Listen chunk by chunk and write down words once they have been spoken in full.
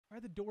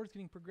are the doors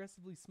getting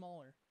progressively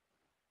smaller?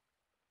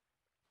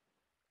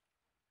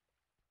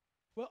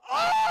 Well,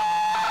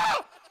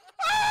 oh!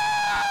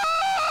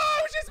 I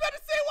was just about to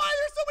say why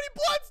there's so many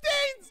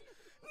bloodstains!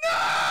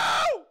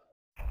 No!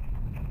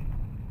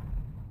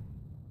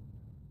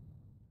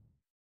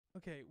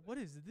 Okay, what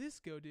does this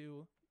go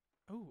do?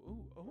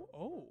 Oh.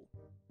 Oh!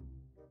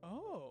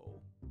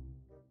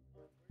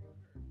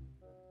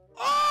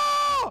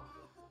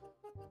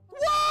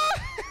 What?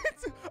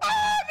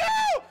 Oh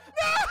no!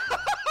 No!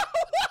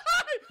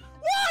 Why?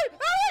 Why?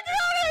 How do I get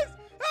out of this?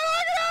 How do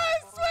I get out of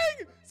this? Swing!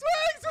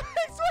 Swing!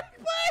 Swing! Swing!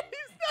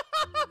 Please! No!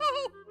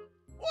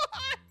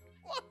 Why?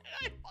 Why did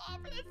I fall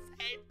for the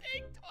same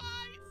thing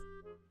twice?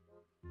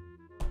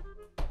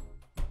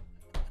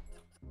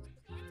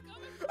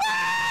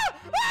 Ah!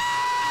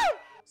 Ah!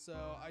 So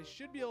I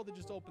should be able to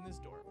just open this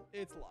door.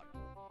 It's locked.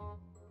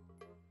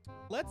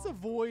 Let's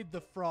avoid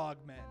the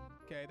frogmen.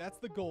 Okay, that's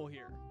the goal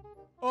here.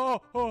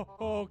 Oh,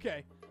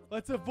 okay.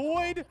 Let's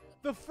avoid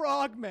the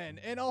frogmen,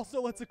 and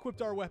also let's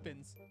equip our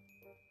weapons.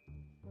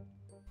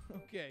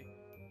 Okay,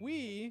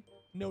 we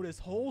notice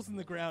holes in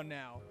the ground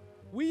now.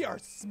 We are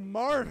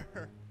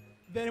smarter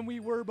than we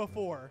were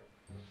before.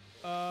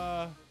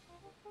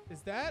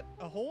 Is that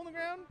a hole in the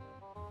ground?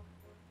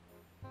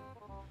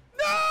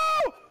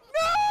 No!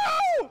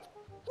 No!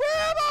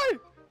 Where am I?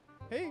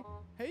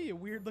 Hey, you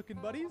weird-looking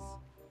buddies.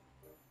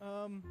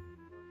 Oh!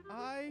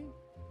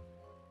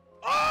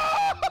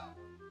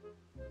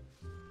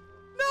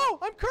 No!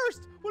 I'm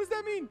cursed! What does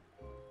that mean?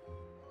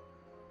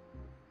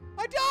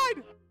 I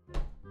died!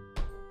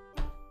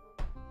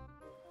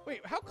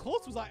 Wait, how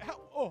close was I?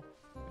 Oh,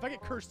 if I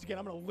get cursed again,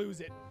 I'm gonna lose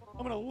it.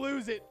 I'm gonna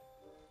lose it.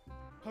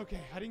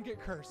 Okay, I didn't get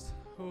cursed.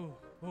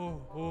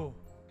 Oh.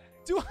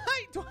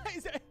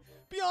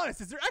 Be honest,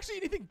 is there actually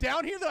anything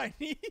down here that I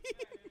need?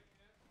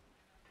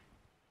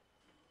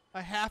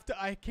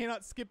 I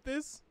cannot skip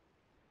this.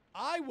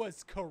 I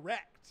was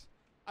correct.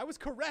 I was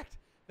correct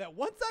that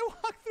once I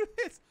walk through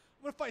this,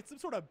 I'm gonna fight some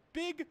sort of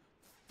big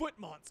foot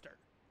monster.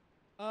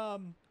 I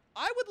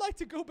would like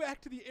to go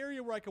back to the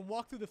area where I can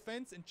walk through the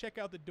fence and check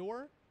out the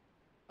door.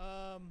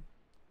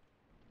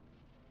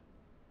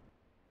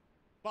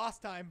 Boss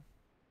time.